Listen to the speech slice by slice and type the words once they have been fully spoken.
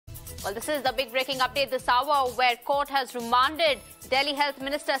Well, this is the big breaking update this hour, where court has remanded Delhi Health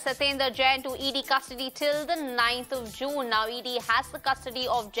Minister Satyendra Jain to ED custody till the 9th of June. Now, ED has the custody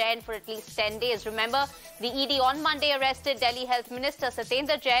of Jain for at least 10 days. Remember, the ED on Monday arrested Delhi Health Minister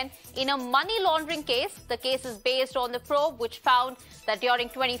Satyendra Jain in a money laundering case. The case is based on the probe which found that during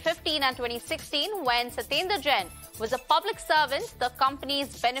 2015 and 2016, when Satyendra Jain was a public servant, the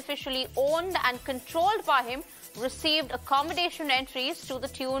companies beneficially owned and controlled by him received accommodation entries to the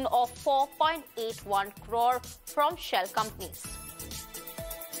tune of 4.81 crore from shell companies.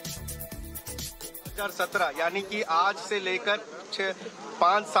 2017 यानी कि आज से लेकर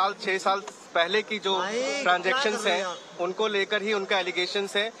 5 साल 6 साल पहले की जो ट्रांजैक्शंस हैं उनको लेकर ही उनका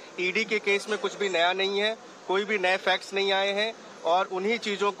एलिगेशंस है। ईडी के केस में कुछ भी नया नहीं है, कोई भी नए फैक्ट्स नहीं आए हैं और उन्हीं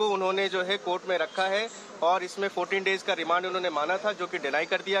चीजों को उन्होंने जो है कोर्ट में रखा है और इसमें 14 डेज का रिमांड उन्होंने माना था, जो कि डिनाई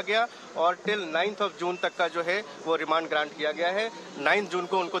कर दिया गया और टिल 9th ऑफ जून तक का जो है वो रिमांड ग्रांट किया गया है। 9 जून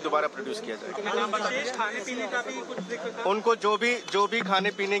को उनको दोबारा प्रोड्यूस किया जाएगा। उनको जो भी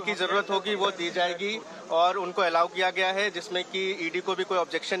खाने पीने की जरूरत होगी वो दी जाएगी और उनको अलाउ किया गया है, जिसमें कि ईडी को भी कोई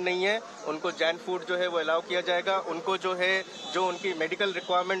ऑब्जेक्शन नहीं है। उनको जैन फूड जो है वो अलाउ किया जाएगा। उनको जो उनकी मेडिकल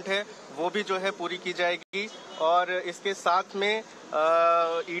रिक्वायरमेंट है वो भी जो है पूरी की जाएगी। और इसके साथ में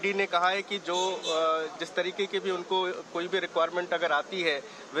ईडी ने कहा है कि जिस तरीके की भी उनको कोई भी रिक्वायरमेंट अगर आती है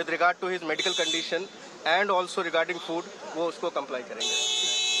with regard to his medical condition and also regarding food, वो उसको कंप्लाई करेंगे।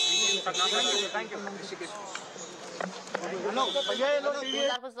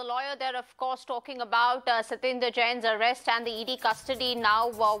 That was the lawyer there, of course, talking about Satyendra Jain's arrest and the ED custody now,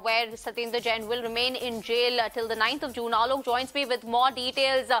 where Satyendra Jain will remain in jail till the 9th of June. Alok joins me with more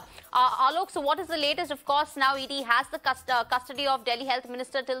details. Alok, so what is the latest? Of course, now ED has the custody of Delhi Health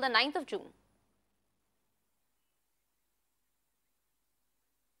Minister till the 9th of June.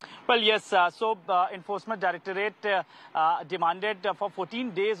 Well, yes, so Enforcement Directorate demanded for 14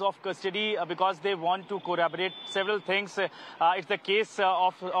 days of custody because they want to corroborate several things. It's the case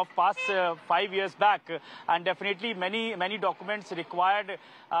of past 5 years back, and definitely many documents required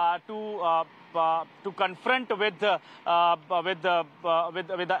to confront with the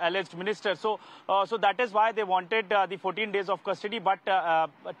alleged minister. So that is why they wanted the 14 days of custody, but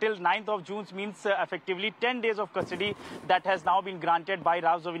till 9th of June means effectively 10 days of custody that has now been granted by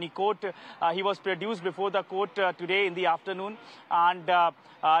Ravzavini Court. He was produced before the court today in the afternoon, and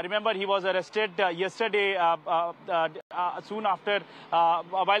remember, he was arrested yesterday soon after,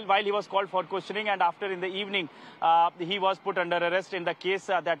 while he was called for questioning, and after in the evening he was put under arrest in the case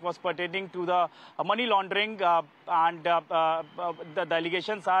that was pertaining to the money laundering, and the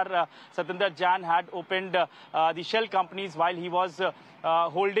allegations are Satyendra Jain had opened the shell companies while he was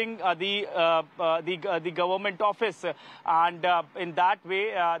holding the government office, and in that way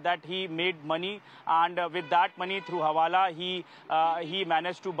that he made money, and with that money through Hawala he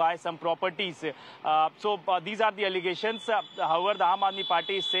managed to buy some properties. So these are the allegations. However, the Aam Aadmi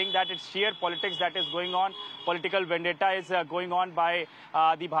Party is saying that it's sheer politics that is going on. Political vendetta is going on by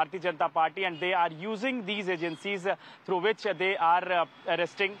the Bharatiya Janata Party, and they are using these agencies through which they are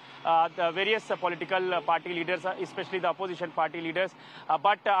arresting the various political party leaders, especially the opposition party leaders.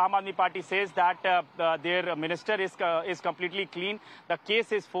 But Aam Aadmi Party says that their minister is completely clean. The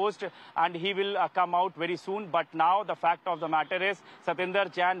case is forced and he will come out very soon. But now the fact of the matter is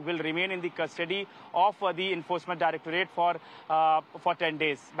Satyendra Jain will remain in the custody of the Enforcement Directorate for 10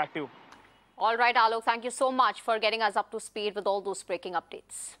 days. Back to you. All right, Alok, thank you so much for getting us up to speed with all those breaking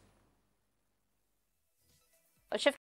updates.